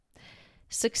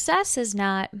Success is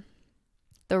not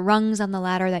the rungs on the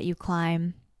ladder that you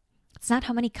climb. It's not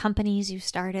how many companies you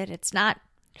started. It's not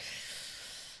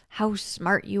how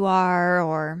smart you are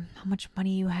or how much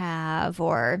money you have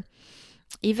or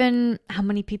even how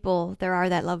many people there are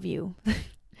that love you.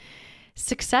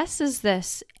 Success is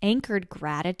this anchored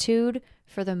gratitude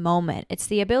for the moment. It's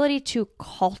the ability to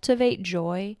cultivate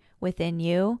joy within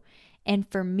you. And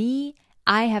for me,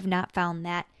 I have not found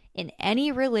that in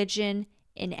any religion,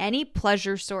 in any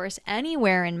pleasure source,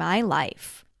 anywhere in my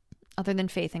life other than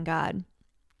faith in God.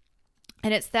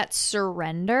 And it's that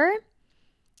surrender.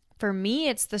 For me,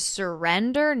 it's the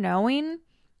surrender knowing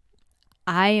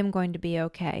I am going to be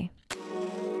okay.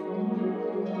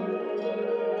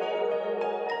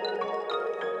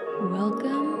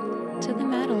 Welcome to the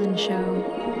Madeline Show.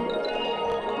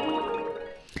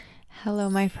 Hello,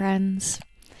 my friends.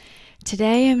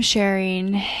 Today I'm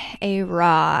sharing a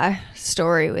raw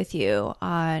story with you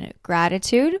on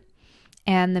gratitude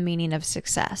and the meaning of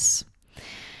success.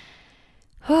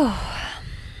 Oh,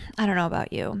 I don't know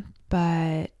about you,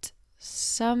 but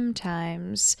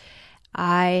sometimes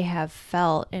I have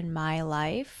felt in my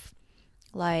life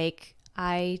like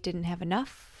I didn't have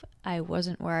enough. I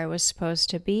wasn't where I was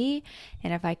supposed to be.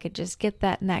 And if I could just get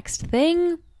that next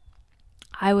thing,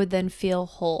 I would then feel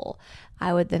whole.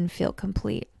 I would then feel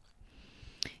complete.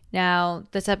 Now,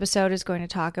 this episode is going to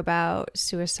talk about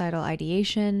suicidal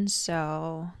ideation.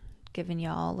 So giving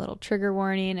y'all a little trigger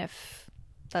warning if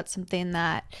that's something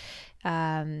that,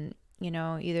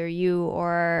 either you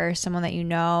or someone that you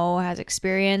know has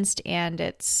experienced and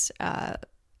it's a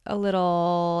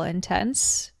little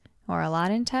intense or a lot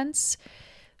intense.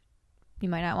 You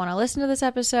might not want to listen to this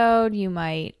episode. You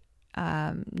might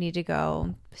need to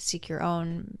go seek your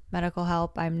own medical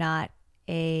help. I'm not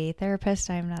a therapist.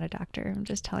 I'm not a doctor. I'm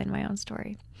just telling my own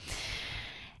story.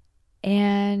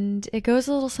 And it goes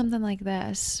a little something like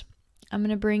this. I'm going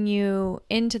to bring you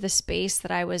into the space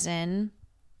that I was in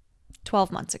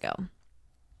 12 months ago.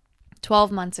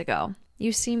 12 months ago.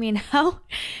 You see me now.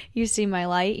 You see my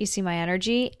light. You see my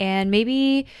energy. And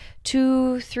maybe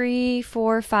 2, 3,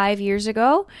 4, 5 years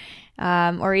ago,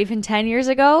 or even 10 years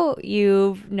ago,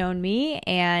 you've known me.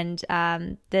 And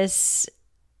this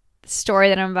story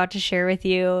that I'm about to share with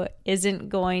you isn't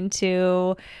going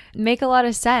to make a lot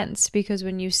of sense because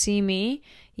when you see me,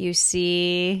 you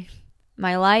see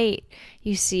my light,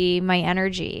 you see my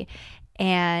energy.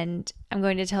 And I'm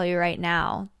going to tell you right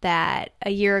now that a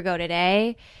year ago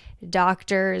today,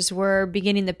 doctors were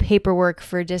beginning the paperwork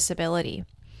for disability.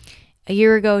 A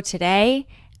year ago today,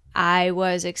 I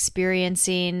was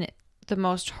experiencing the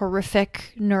most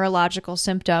horrific neurological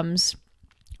symptoms,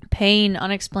 pain,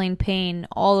 unexplained pain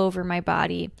all over my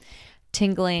body,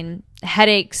 tingling,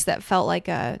 headaches that felt like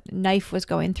a knife was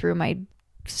going through my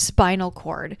spinal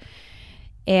cord,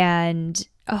 and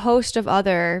a host of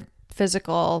other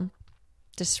physical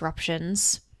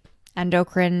disruptions,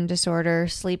 endocrine disorder,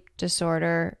 sleep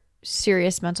disorder,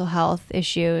 serious mental health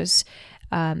issues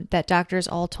that doctors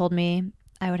all told me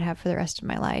I would have for the rest of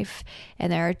my life.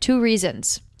 And there are 2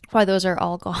 reasons why those are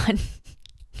all gone.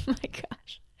 Oh my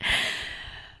gosh.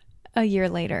 A year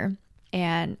later.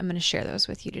 And I'm going to share those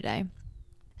with you today.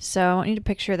 So I want you to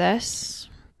picture this.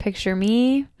 Picture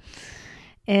me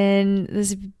in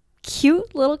this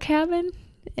cute little cabin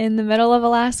in the middle of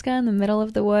Alaska, in the middle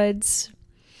of the woods,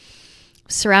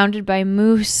 surrounded by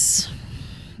moose,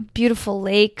 beautiful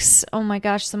lakes. Oh my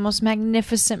gosh, the most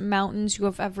magnificent mountains you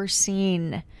have ever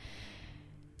seen.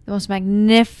 The most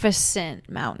magnificent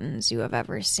mountains you have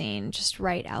ever seen, just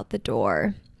right out the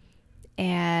door.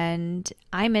 And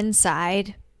I'm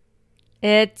inside.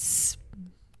 It's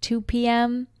 2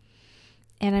 p.m.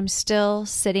 and I'm still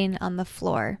sitting on the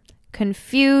floor,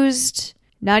 confused,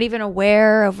 not even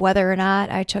aware of whether or not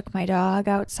I took my dog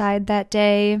outside that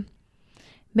day,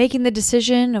 making the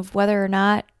decision of whether or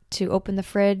not to open the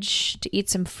fridge to eat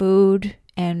some food.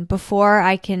 And before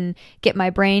I can get my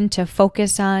brain to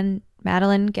focus on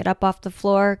Madeline, get up off the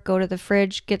floor, go to the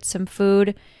fridge, get some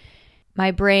food,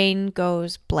 my brain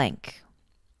goes blank.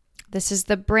 This is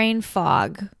the brain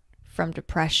fog from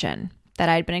depression that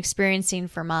I'd been experiencing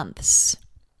for months.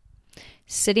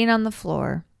 Sitting on the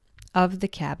floor of the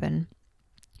cabin,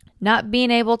 not being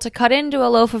able to cut into a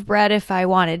loaf of bread if I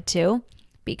wanted to,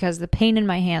 because the pain in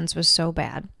my hands was so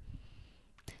bad.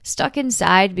 Stuck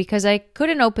inside because I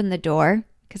couldn't open the door,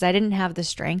 because I didn't have the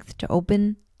strength to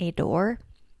open a door.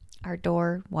 Our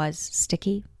door was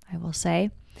sticky, I will say.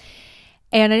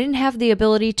 And I didn't have the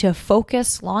ability to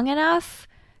focus long enough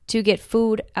to get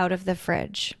food out of the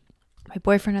fridge. My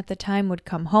boyfriend at the time would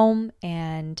come home,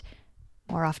 and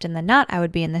more often than not, I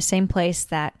would be in the same place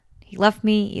that he left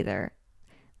me, either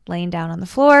laying down on the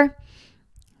floor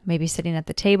maybe sitting at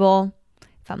the table,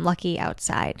 if I'm lucky,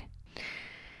 outside.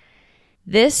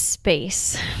 This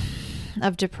space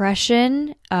of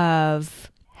depression,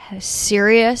 of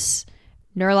serious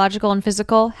neurological and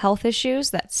physical health issues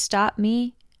that stop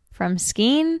me from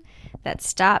skiing, that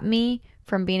stop me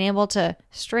from being able to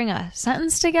string a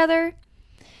sentence together,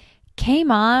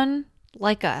 came on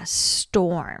like a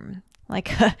storm,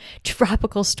 like a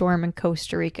tropical storm in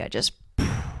Costa Rica. Just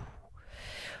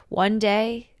one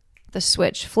day, the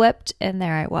switch flipped, and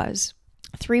there I was.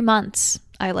 3 months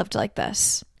I lived like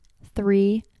this.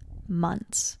 3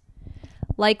 months.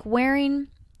 Like wearing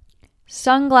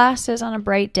sunglasses on a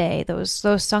bright day.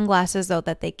 Those sunglasses, though,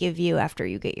 that they give you after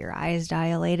you get your eyes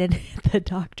dilated at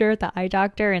the eye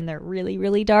doctor, and they're really,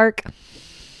 really dark.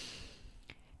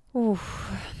 Ooh.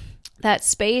 That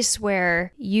space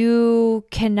where you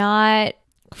cannot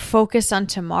focus on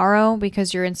tomorrow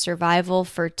because you're in survival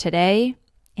for today,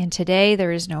 and today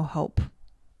there is no hope.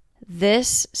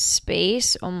 This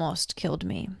space almost killed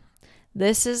me.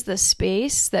 This is the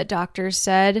space that doctors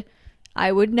said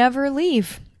I would never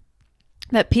leave.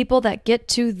 That people that get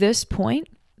to this point,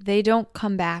 they don't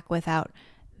come back without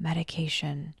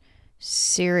medication,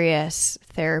 serious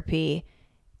therapy,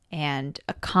 and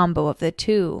a combo of the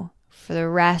two for the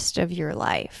rest of your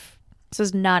life. This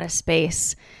was not a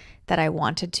space that I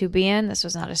wanted to be in. This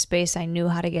was not a space I knew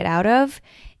how to get out of,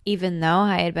 even though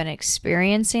I had been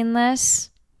experiencing this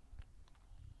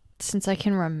since I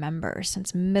can remember,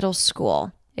 since middle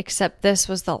school, except this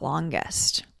was the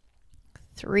longest.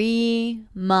 3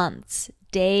 months,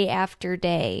 day after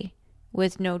day,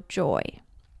 with no joy,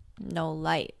 no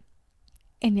light.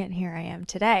 And yet here I am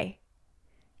today.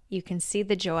 You can see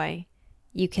the joy.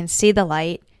 You can see the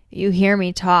light. You hear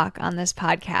me talk on this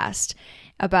podcast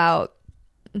about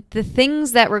the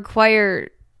things that require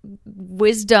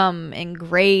wisdom and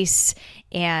grace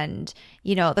and,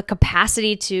 the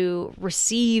capacity to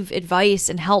receive advice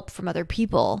and help from other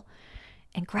people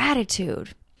and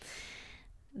gratitude.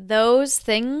 Those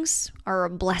things are a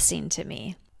blessing to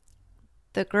me.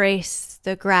 The grace,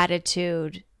 the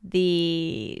gratitude,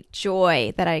 the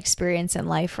joy that I experience in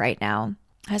life right now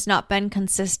has not been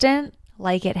consistent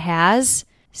like it has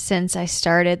since I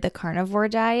started the carnivore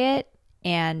diet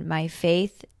and my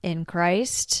faith in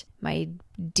Christ, my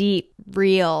deep,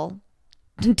 real,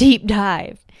 deep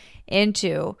dive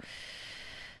into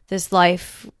this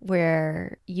life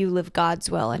where you live God's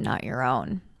will and not your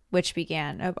own, which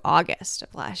began of August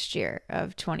of last year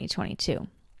of 2022.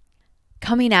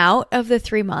 Coming out of the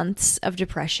 3 months of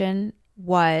depression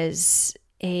was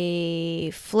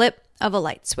a flip of a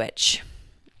light switch.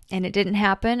 And it didn't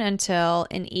happen until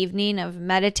an evening of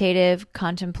meditative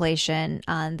contemplation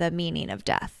on the meaning of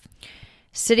death.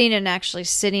 Sitting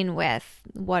with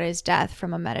what is death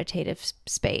from a meditative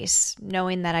space,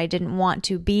 knowing that I didn't want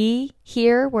to be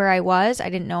here where I was. I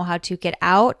didn't know how to get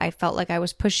out. I felt like I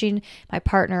was pushing my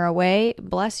partner away.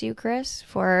 Bless you, Chris,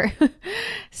 for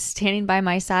standing by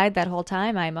my side that whole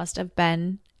time. I must have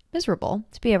been miserable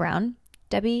to be around.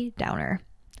 Debbie Downer,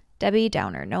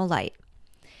 no light.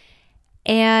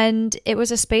 And it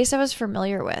was a space I was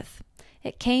familiar with.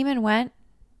 It came and went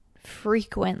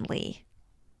frequently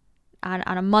on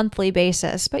a monthly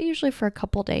basis, but usually for a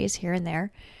couple days here and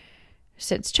there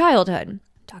since childhood.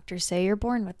 Doctors say you're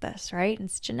born with this, right?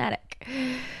 It's genetic.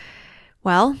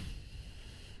 Well,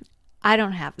 I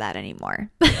don't have that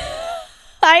anymore.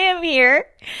 I am here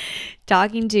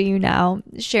talking to you now,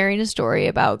 sharing a story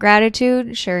about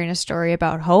gratitude, sharing a story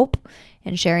about hope,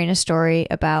 and sharing a story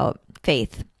about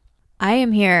faith. I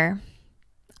am here,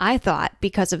 I thought,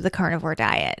 because of the carnivore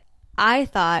diet. I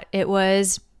thought it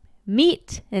was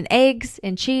meat and eggs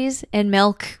and cheese and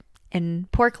milk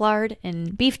and pork lard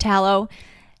and beef tallow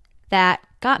that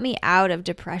got me out of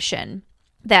depression,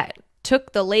 that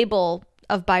took the label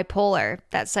of bipolar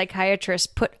that psychiatrists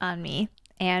put on me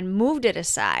and moved it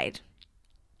aside.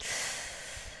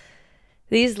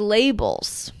 These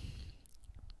labels,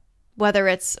 whether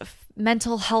it's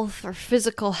mental health or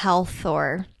physical health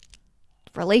or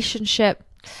relationship,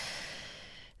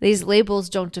 these labels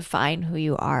don't define who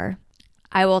you are.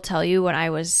 I will tell you, when I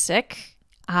was sick,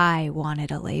 I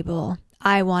wanted a label.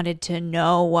 I wanted to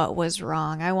know what was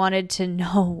wrong. I wanted to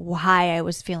know why I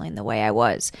was feeling the way I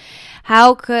was.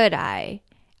 How could I?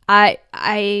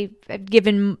 I had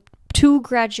given 2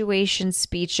 graduation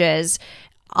speeches,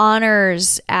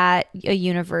 honors at a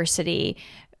university.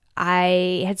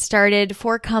 I had started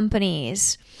 4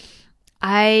 companies.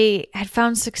 I had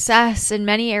found success in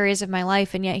many areas of my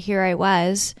life, and yet here I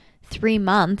was 3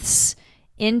 months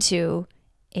into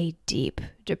a deep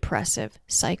depressive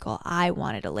cycle. I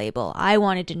wanted a label. I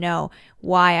wanted to know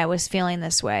why I was feeling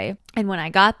this way. And when I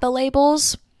got the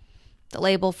labels, The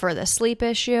label for the sleep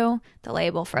issue, the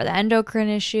label for the endocrine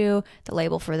issue, the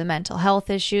label for the mental health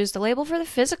issues, the label for the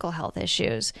physical health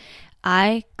issues.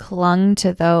 I clung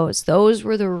to those. Those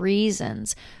were the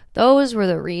reasons. Those were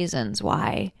the reasons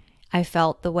why I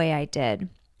felt the way I did.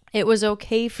 It was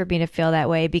okay for me to feel that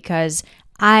way because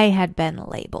I had been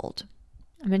labeled.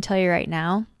 I'm going to tell you right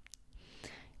now,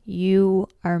 you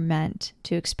are meant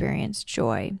to experience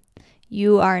joy.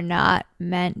 You are not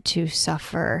meant to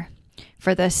suffer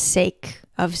for the sake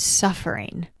of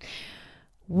suffering.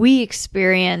 We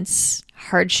experience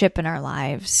hardship in our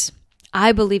lives.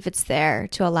 I believe it's there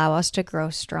to allow us to grow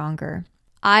stronger.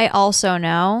 I also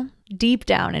know deep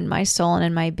down in my soul and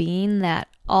in my being that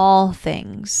all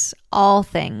things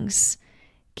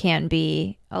can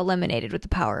be eliminated with the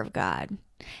power of God.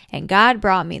 And God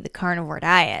brought me the carnivore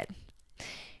diet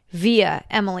via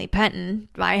Emily Penton,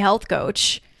 my health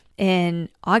coach, in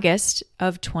August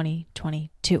of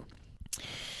 2022.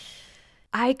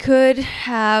 I could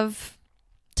have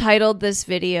titled this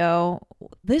video,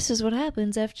 "This is what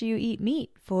happens after you eat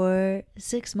meat for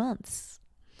 6 months.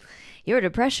 Your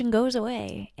depression goes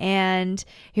away and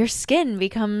your skin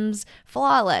becomes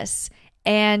flawless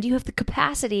and you have the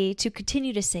capacity to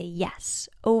continue to say yes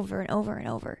over and over and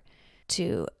over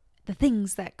to the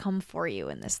things that come for you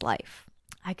in this life."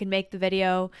 I could make the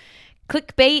video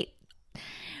clickbait,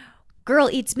 girl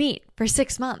eats meat for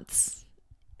 6 months.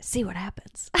 See what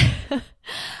happens.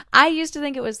 I used to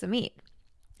think it was the meat.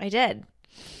 I did.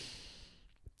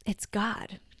 It's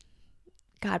God.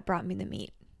 God brought me the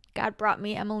meat. God brought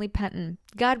me Emily Penton.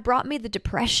 God brought me the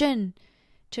depression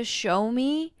to show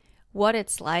me what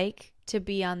it's like to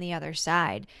be on the other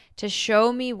side, to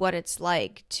show me what it's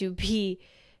like to be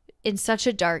in such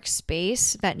a dark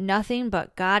space that nothing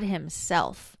but God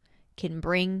Himself can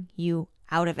bring you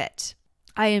out of it.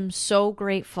 I am so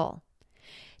grateful.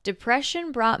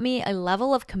 Depression brought me a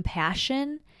level of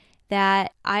compassion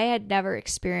that I had never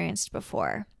experienced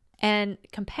before. And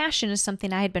compassion is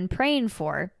something I had been praying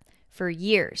for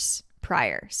years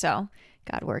prior. So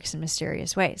God works in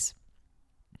mysterious ways.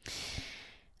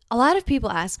 A lot of people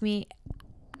ask me,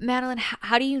 Madeline,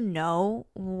 how do you know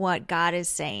what God is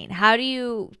saying? How do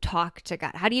you talk to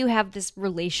God? How do you have this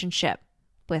relationship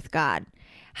with God?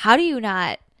 How do you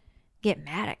not get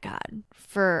mad at God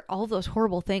for all those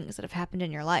horrible things that have happened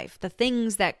in your life? The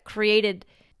things that created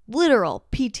literal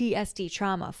PTSD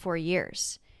trauma for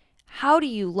years. How do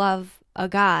you love a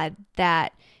God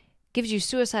that gives you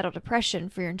suicidal depression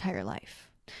for your entire life?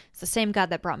 It's the same God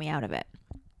that brought me out of it.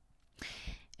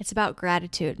 It's about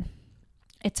gratitude.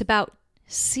 It's about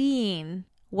seeing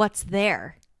what's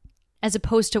there as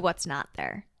opposed to what's not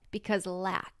there. Because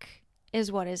lack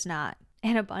is what is not,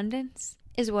 and abundance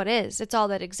is what is. It's all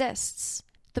that exists.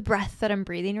 The breath that I'm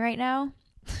breathing right now,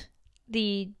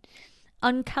 the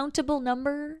uncountable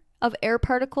number of air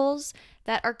particles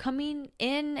that are coming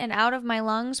in and out of my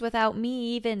lungs without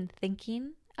me even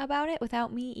thinking about it,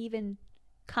 without me even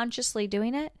consciously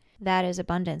doing it, that is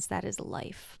abundance. That is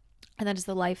life. And that is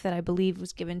the life that I believe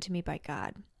was given to me by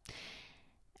God.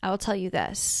 I will tell you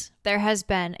this. There has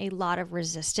been a lot of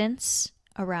resistance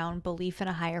around belief in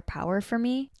a higher power for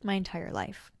me my entire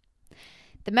life.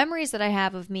 The memories that I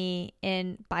have of me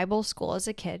in Bible school as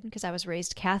a kid, because I was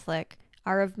raised Catholic,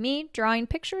 are of me drawing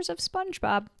pictures of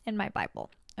SpongeBob in my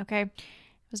Bible. Okay? I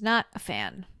was not a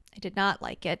fan. I did not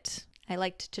like it. I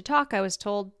liked to talk. I was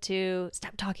told to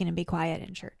stop talking and be quiet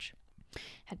in church. I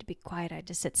had to be quiet. I had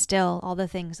to sit still. All the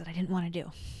things that I didn't want to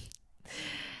do.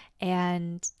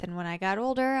 And then when I got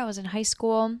older, I was in high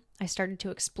school, I started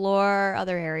to explore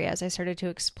other areas. I started to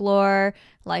explore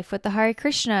life with the Hare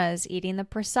Krishnas, eating the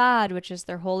prasad, which is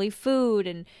their holy food,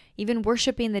 and even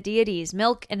worshiping the deities,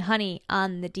 milk and honey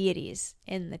on the deities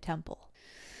in the temple.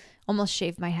 Almost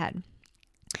shaved my head.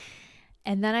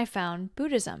 And then I found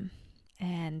Buddhism,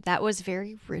 and that was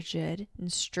very rigid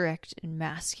and strict and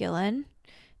masculine.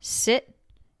 Sit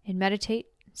and meditate,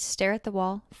 stare at the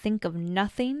wall, think of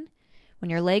nothing. When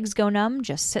your legs go numb,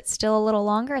 just sit still a little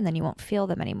longer and then you won't feel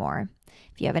them anymore.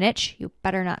 If you have an itch, you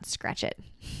better not scratch it.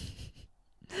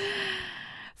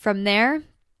 From there,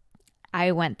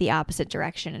 I went the opposite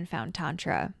direction and found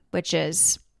Tantra, which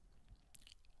is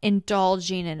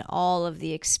indulging in all of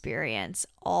the experience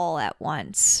all at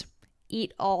once.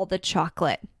 Eat all the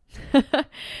chocolate,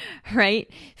 right?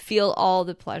 Feel all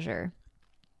the pleasure.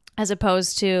 As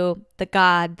opposed to the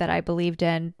God that I believed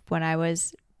in when I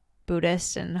was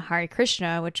Buddhist and Hare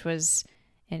Krishna, which was,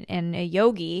 and a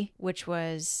yogi, which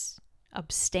was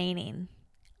abstaining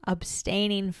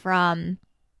from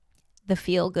the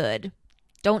feel good.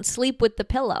 Don't sleep with the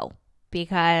pillow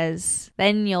because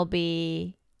then you'll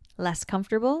be less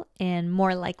comfortable and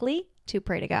more likely to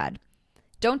pray to God.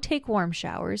 Don't take warm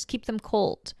showers. Keep them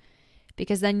cold,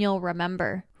 because then you'll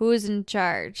remember who's in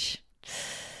charge.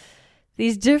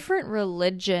 These different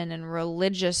religion and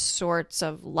religious sorts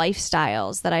of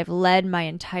lifestyles that I've led my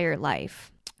entire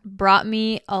life brought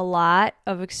me a lot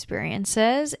of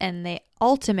experiences, and they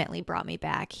ultimately brought me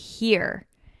back here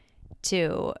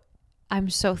to, I'm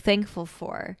so thankful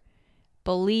for,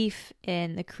 belief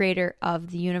in the creator of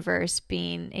the universe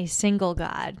being a single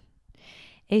God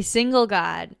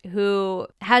who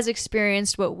has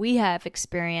experienced what we have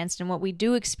experienced and what we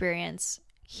do experience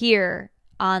here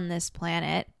on this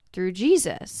planet through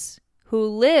Jesus, who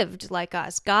lived like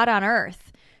us, God on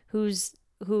earth,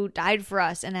 who died for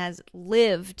us and has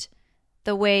lived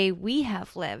the way we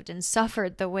have lived and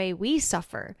suffered the way we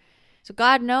suffer. So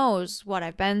God knows what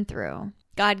I've been through.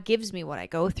 God gives me what I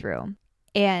go through.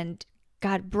 And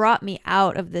God brought me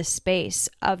out of this space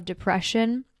of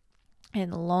depression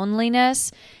and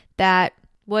loneliness that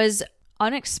was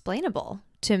unexplainable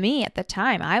to me at the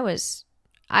time.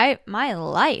 My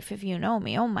life, if you know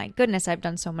me, oh my goodness, I've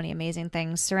done so many amazing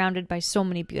things, surrounded by so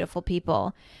many beautiful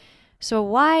people. So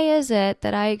why is it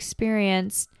that I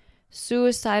experienced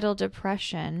suicidal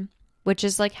depression, which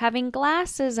is like having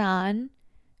glasses on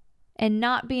and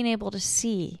not being able to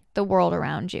see the world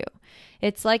around you?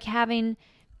 It's like having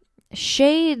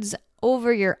shades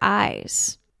over your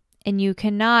eyes and you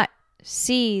cannot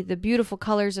see the beautiful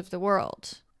colors of the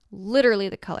world. Literally,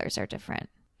 the colors are different.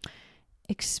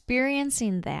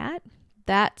 Experiencing that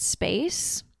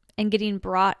space and getting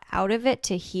brought out of it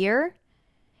to here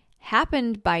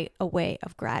happened by a way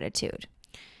of gratitude.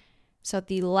 So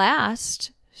the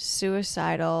last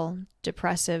suicidal,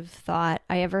 depressive thought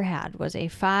I ever had was a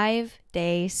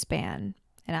 5-day span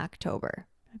in October.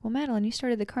 Well, Madeline, you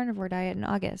started the carnivore diet in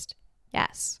August.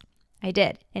 Yes, I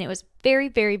did. And it was very,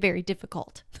 very, very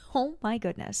difficult. Oh my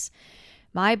goodness.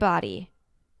 My body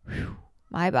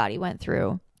went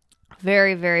through a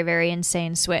very, very, very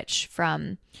insane switch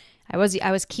from, I was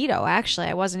keto, actually.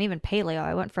 I wasn't even paleo.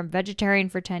 I went from vegetarian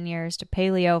for 10 years to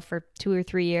paleo for 2 or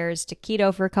 3 years to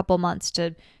keto for a couple months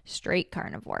to straight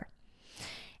carnivore.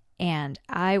 And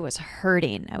I was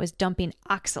hurting. I was dumping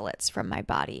oxalates from my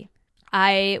body.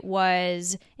 I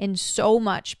was in so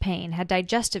much pain, had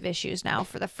digestive issues now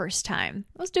for the first time.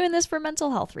 I was doing this for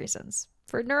mental health reasons,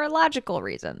 for neurological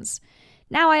reasons.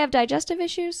 Now I have digestive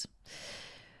issues.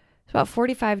 It's about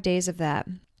 45 days of that,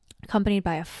 accompanied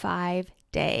by a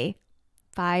 5-day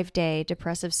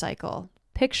depressive cycle.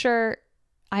 I'm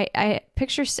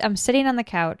sitting on the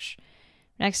couch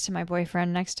next to my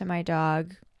boyfriend, next to my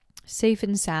dog, safe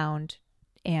and sound,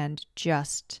 and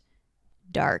just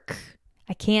dark.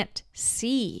 I can't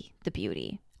see the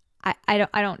beauty. I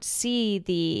don't see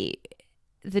the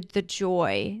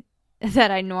joy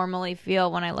that I normally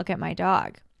feel when I look at my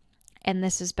dog. And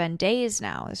this has been days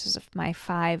now. This is my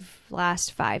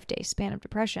last 5-day span of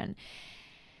depression.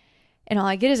 And all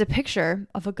I get is a picture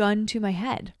of a gun to my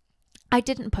head. I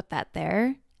didn't put that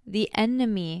there. The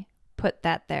enemy put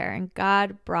that there, and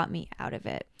God brought me out of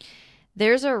it.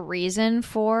 There's a reason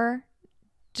for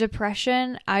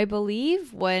depression, I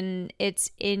believe, when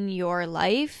it's in your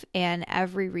life, and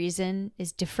every reason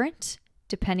is different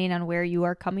depending on where you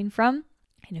are coming from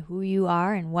and who you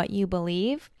are and what you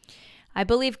believe. I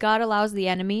believe God allows the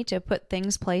enemy to put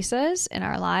places in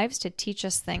our lives to teach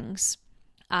us things.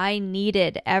 I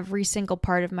needed every single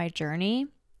part of my journey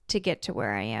to get to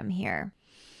where I am here.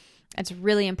 It's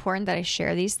really important that I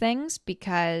share these things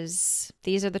because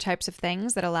these are the types of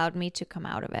things that allowed me to come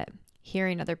out of it.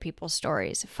 Hearing other people's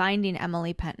stories, finding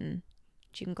Emily Penton.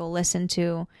 You can go listen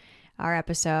to our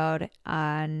episode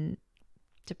on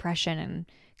depression and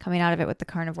coming out of it with the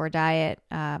carnivore diet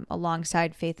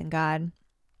alongside faith in God.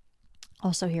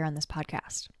 Also here on this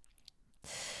podcast.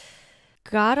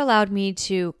 God allowed me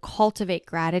to cultivate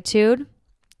gratitude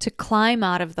to climb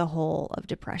out of the hole of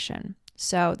depression.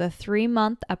 So the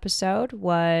 3-month episode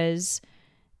was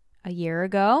a year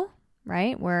ago,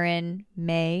 right? We're in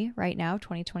May right now,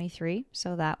 2023.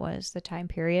 So that was the time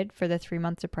period for the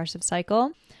 3-month depressive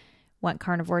cycle. Went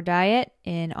carnivore diet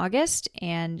in August,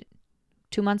 and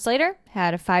 2 months later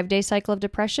had a 5-day cycle of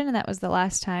depression. And that was the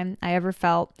last time I ever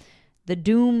felt the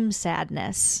doom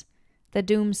sadness,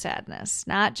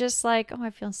 not just like, oh,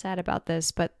 I feel sad about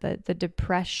this, but the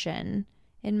depression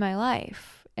in my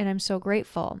life. And I'm so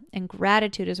grateful. And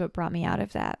gratitude is what brought me out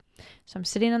of that. So I'm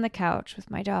sitting on the couch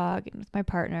with my dog and with my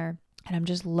partner, and I'm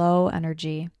just low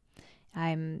energy.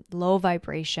 I'm low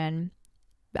vibration.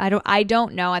 I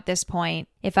don't know at this point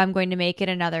if I'm going to make it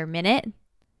another minute,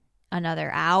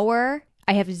 another hour.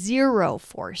 I have zero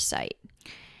foresight.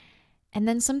 And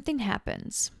then something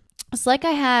happens. It's like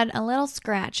I had a little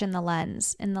scratch in the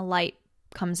lens and the light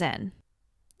comes in.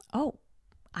 oh,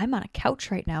 I'm on a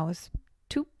couch right now with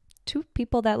two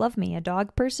people that love me, a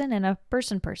dog person and a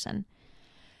person.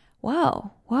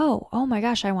 Whoa, oh my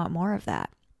gosh, I want more of that.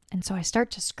 And so I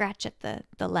start to scratch at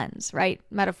the lens, right?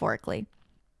 Metaphorically.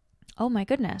 Oh my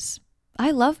goodness,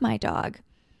 I love my dog.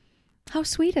 How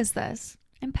sweet is this?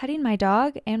 I'm petting my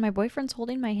dog and my boyfriend's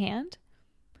holding my hand.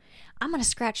 I'm going to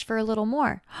scratch for a little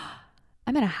more.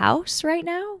 I'm in a house right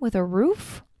now with a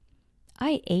roof.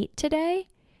 I ate today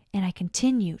and I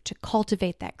continue to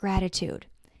cultivate that gratitude.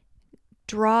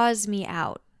 Draws me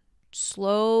out,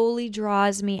 slowly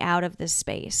draws me out of this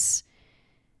space,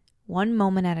 one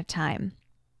moment at a time.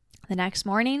 The next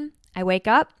morning, I wake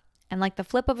up and like the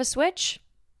flip of a switch,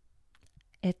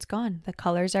 it's gone. The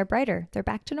colors are brighter. They're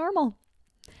back to normal.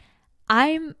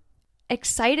 I'm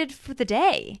excited for the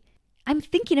day. I'm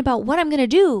thinking about what I'm going to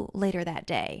do later that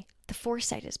day. The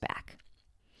foresight is back.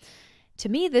 To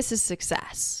me, this is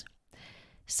success.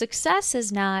 Success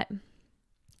is not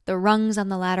the rungs on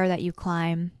the ladder that you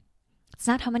climb. It's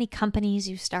not how many companies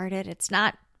you started. It's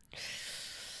not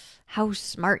how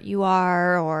smart you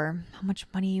are or how much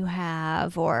money you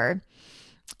have or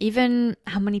even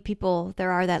how many people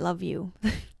there are that love you.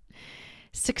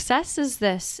 Success is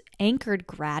this anchored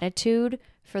gratitude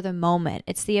for the moment.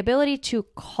 It's the ability to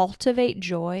cultivate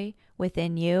joy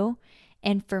within you.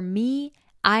 And for me,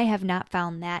 I have not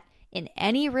found that in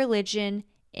any religion,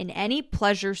 in any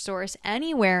pleasure source,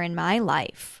 anywhere in my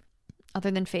life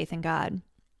other than faith in God.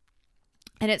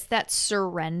 And it's that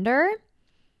surrender.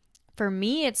 For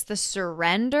me, it's the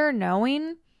surrender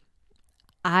knowing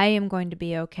I am going to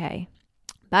be okay.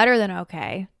 Better than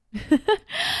okay.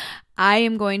 I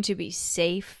am going to be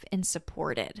safe and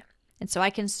supported. And so I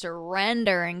can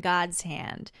surrender in God's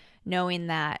hand, knowing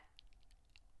that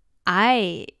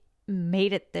I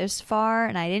made it this far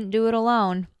and I didn't do it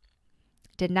alone.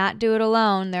 Did not do it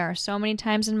alone. There are so many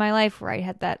times in my life where I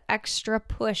had that extra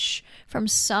push from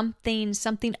something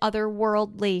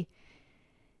otherworldly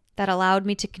that allowed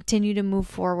me to continue to move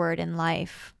forward in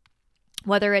life.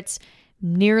 Whether it's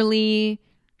nearly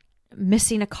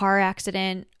missing a car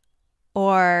accident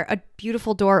or a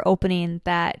beautiful door opening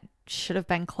that should have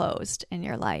been closed in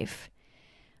your life.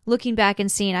 Looking back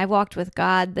and seeing I've walked with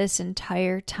God this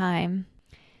entire time.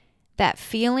 That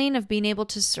feeling of being able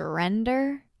to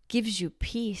surrender gives you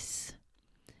peace.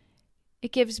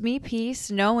 It gives me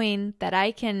peace knowing that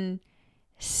I can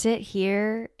sit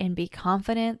here and be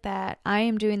confident that I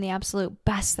am doing the absolute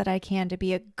best that I can to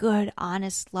be a good,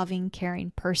 honest, loving,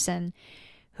 caring person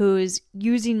who's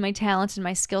using my talents and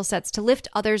my skill sets to lift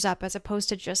others up as opposed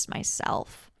to just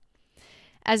myself.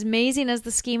 As amazing as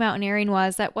the ski mountaineering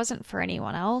was, that wasn't for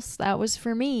anyone else. That was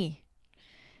for me.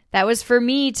 That was for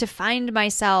me to find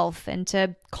myself and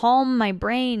to calm my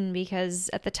brain because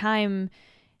at the time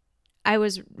I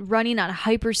was running on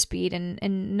hyperspeed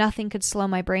and nothing could slow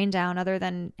my brain down other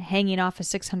than hanging off a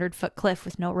 600-foot cliff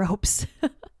with no ropes.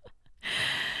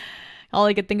 All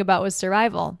I could think about was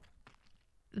survival.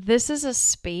 This is a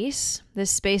space, this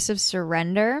space of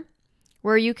surrender,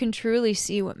 where you can truly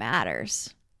see what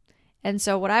matters. And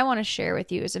so what I want to share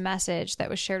with you is a message that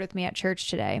was shared with me at church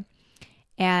today.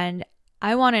 And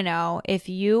I want to know if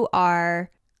you are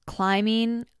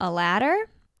climbing a ladder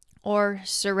or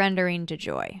surrendering to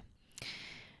joy.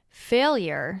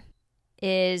 Failure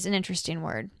is an interesting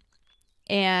word.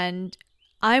 And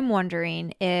I'm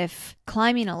wondering if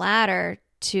climbing a ladder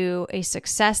to a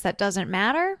success that doesn't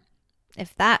matter,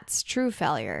 if that's true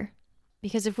failure.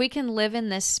 Because if we can live in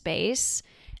this space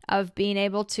of being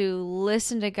able to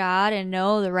listen to God and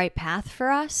know the right path for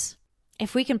us,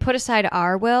 if we can put aside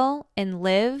our will and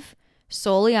live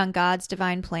solely on God's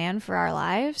divine plan for our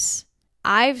lives,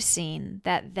 I've seen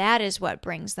that that is what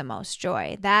brings the most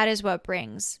joy. That is what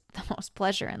brings the most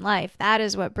pleasure in life. That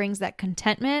is what brings that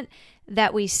contentment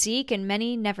that we seek and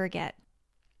many never get.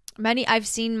 I've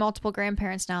seen multiple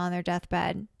grandparents now on their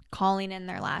deathbed calling in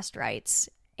their last rites,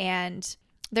 and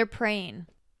they're praying.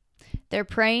 They're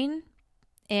praying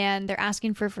and they're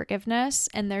asking for forgiveness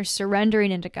and they're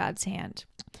surrendering into God's hand.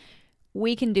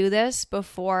 We can do this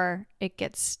before it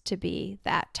gets to be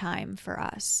that time for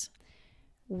us.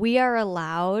 We are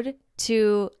allowed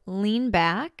to lean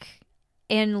back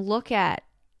and look at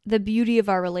the beauty of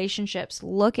our relationships,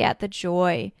 look at the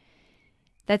joy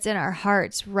that's in our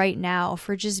hearts right now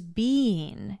for just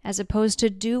being as opposed to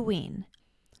doing.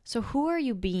 So who are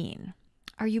you being?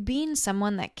 Are you being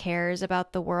someone that cares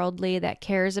about the worldly, that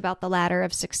cares about the ladder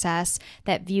of success,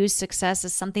 that views success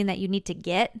as something that you need to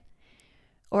get?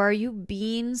 Or are you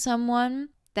being someone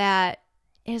that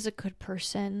is a good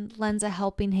person, lends a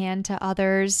helping hand to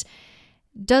others,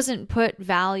 doesn't put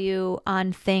value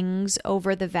on things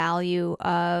over the value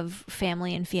of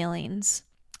family and feelings?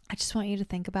 I just want you to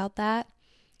think about that.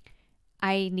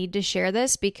 I need to share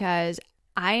this because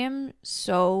I am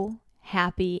so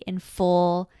happy and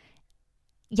full,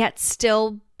 yet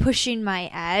still pushing my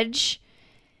edge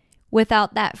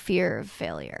without that fear of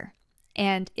failure.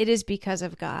 And it is because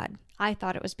of God. I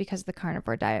thought it was because of the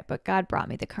carnivore diet, but God brought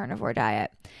me the carnivore diet.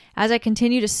 As I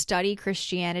continue to study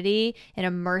Christianity and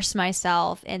immerse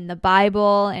myself in the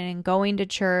Bible and in going to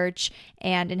church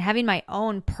and in having my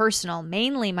own personal,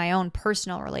 mainly my own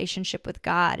personal relationship with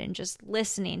God and just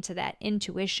listening to that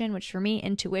intuition, which for me,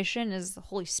 intuition is the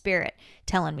Holy Spirit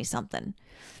telling me something.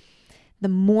 The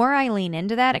more I lean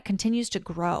into that, it continues to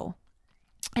grow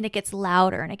and it gets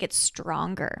louder and it gets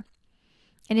stronger.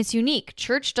 And it's unique.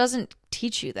 Church doesn't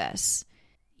teach you this.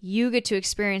 You get to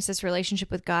experience this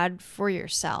relationship with God for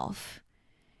yourself.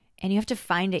 And you have to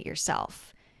find it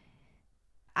yourself.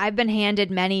 I've been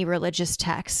handed many religious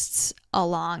texts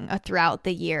throughout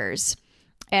the years.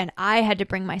 And I had to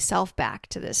bring myself back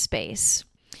to this space.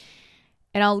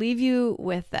 And I'll leave you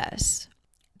with this.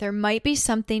 There might be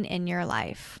something in your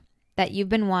life that you've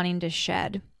been wanting to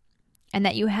shed and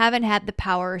that you haven't had the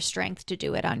power or strength to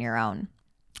do it on your own.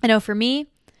 I know for me,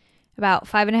 about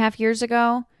 5.5 years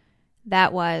ago,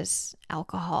 that was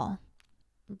alcohol.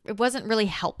 It wasn't really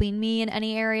helping me in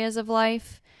any areas of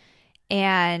life.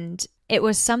 And it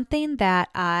was something that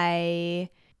I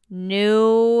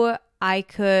knew I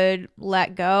could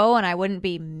let go and I wouldn't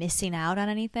be missing out on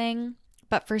anything.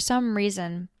 But for some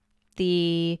reason,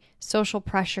 the social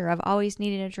pressure of always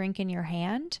needing a drink in your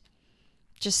hand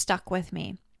just stuck with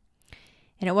me.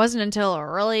 And it wasn't until a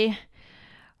really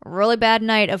bad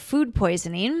night of food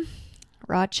poisoning,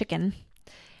 raw chicken,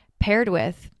 paired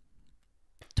with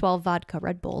 12 vodka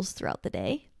Red Bulls throughout the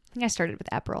day. I think I started with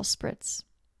Aperol Spritz,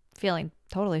 feeling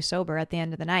totally sober at the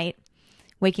end of the night,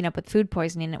 waking up with food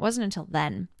poisoning. It wasn't until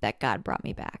then that God brought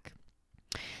me back.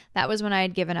 That was when I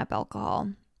had given up alcohol.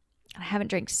 I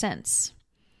haven't drank since.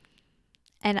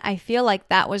 And I feel like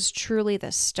that was truly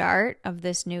the start of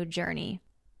this new journey.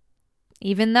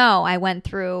 Even though I went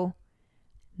through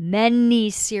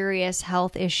many serious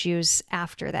health issues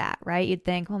after that, right? You'd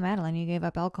think, well, Madeline, you gave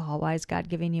up alcohol. Why is God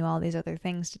giving you all these other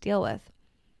things to deal with?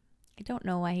 I don't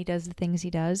know why he does the things he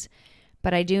does,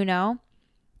 but I do know,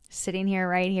 sitting here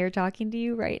right here talking to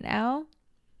you right now,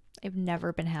 I've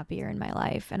never been happier in my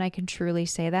life. And I can truly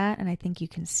say that, and I think you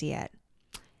can see it.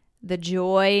 The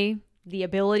joy, the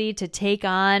ability to take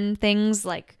on things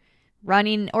like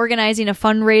organizing a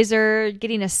fundraiser,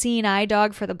 getting a seeing eye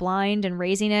dog for the blind and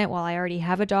raising it while I already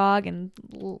have a dog and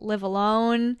live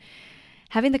alone,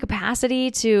 having the capacity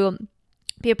to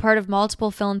be a part of multiple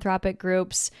philanthropic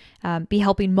groups, be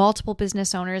helping multiple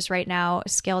business owners right now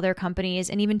scale their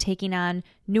companies, and even taking on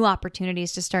new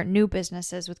opportunities to start new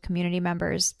businesses with community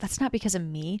members. That's not because of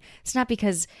me. It's not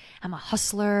because I'm a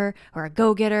hustler or a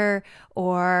go-getter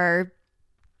or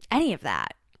any of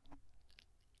that.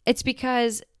 It's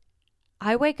because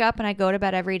I wake up and I go to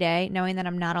bed every day knowing that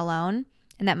I'm not alone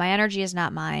and that my energy is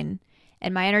not mine,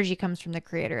 and my energy comes from the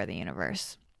creator of the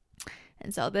universe.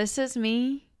 And so this is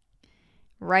me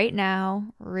right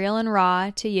now, real and raw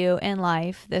to you in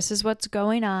life. This is what's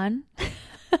going on.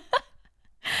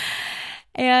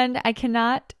 And I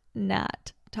cannot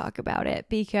not talk about it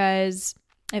because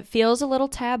it feels a little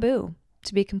taboo,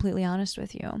 to be completely honest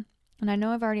with you. And I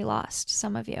know I've already lost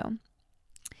some of you.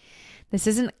 This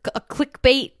isn't a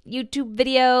clickbait YouTube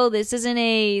video. This isn't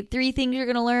a 3 things you're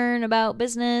going to learn about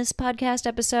business podcast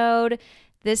episode.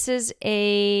 This is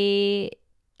a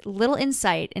little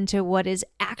insight into what is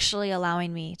actually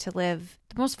allowing me to live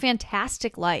the most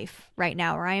fantastic life right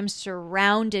now, where I am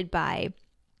surrounded by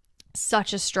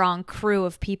such a strong crew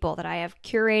of people that I have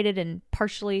curated and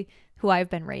partially who I've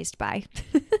been raised by.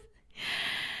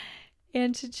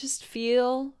 And to just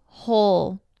feel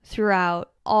whole throughout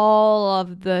all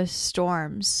of the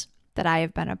storms that I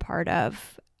have been a part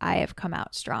of, I have come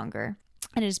out stronger.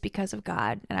 And it is because of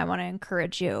God. And I want to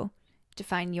encourage you to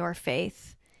find your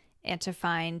faith and to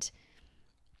find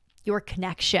your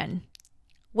connection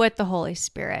with the Holy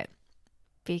Spirit,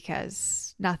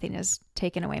 because nothing has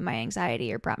taken away my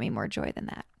anxiety or brought me more joy than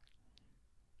that.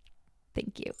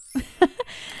 Thank you.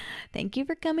 Thank you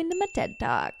for coming to my TED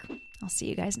Talk. I'll see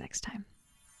you guys next time.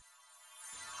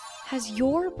 Has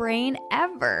your brain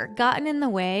ever gotten in the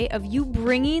way of you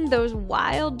bringing those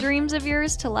wild dreams of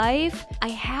yours to life? I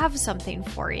have something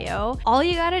for you. All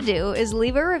you gotta do is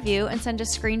leave a review and send a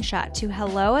screenshot to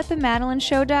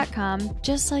hello@themadelineshow.com,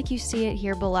 just like you see it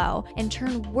here below, and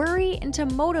turn worry into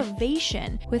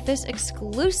motivation with this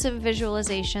exclusive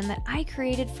visualization that I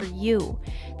created for you.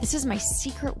 This is my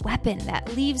secret weapon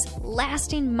that leaves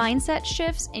lasting mindset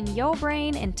shifts in your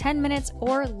brain in 10 minutes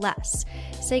or less.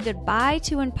 Say goodbye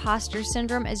to imposter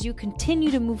syndrome as you continue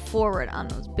to move forward on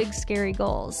those big, scary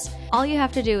goals. All you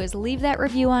have to do is leave that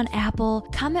review on Apple,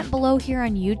 comment below here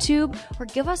on YouTube, or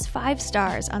give us 5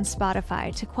 stars on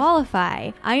Spotify to qualify.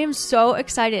 I am so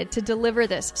excited to deliver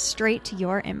this straight to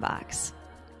your inbox.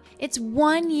 It's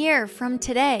 1 year from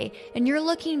today, and you're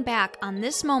looking back on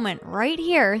this moment right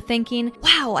here thinking,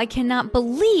 wow, I cannot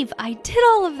believe I did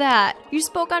all of that. You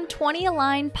spoke on 20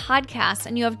 Align podcasts,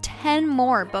 and you have 10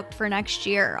 more booked for next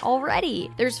year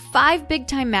already. There's 5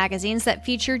 big-time magazines that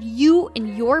featured you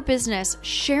and your business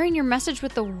sharing your message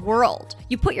with the world.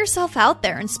 You put yourself out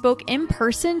there and spoke in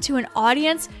person to an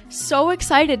audience so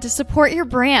excited to support your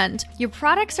brand. Your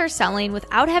products are selling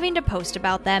without having to post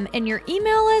about them, and your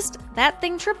email list, that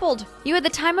thing tripled. You had the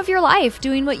time of your life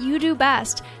doing what you do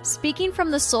best, speaking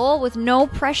from the soul with no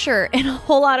pressure and a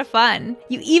whole lot of fun.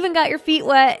 You even got your feet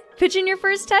wet, pitching your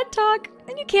first TED Talk,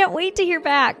 and you can't wait to hear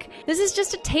back. This is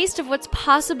just a taste of what's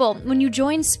possible when you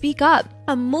join Speak Up,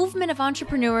 a movement of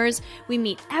entrepreneurs. We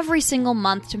meet every single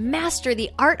month to master the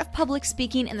art of public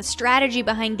speaking and the strategy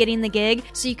behind getting the gig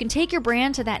so you can take your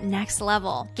brand to that next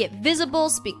level. Get visible,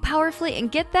 speak powerfully,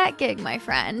 and get that gig, my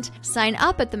friend. Sign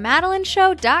up at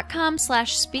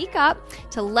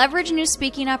themadelineshow.com/speakup to leverage new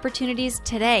speaking opportunities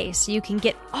today so you can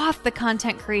get off the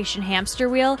content creation hamster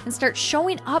wheel and start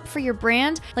showing up for your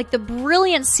brand like the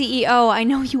brilliant CEO I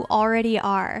know you already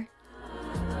are.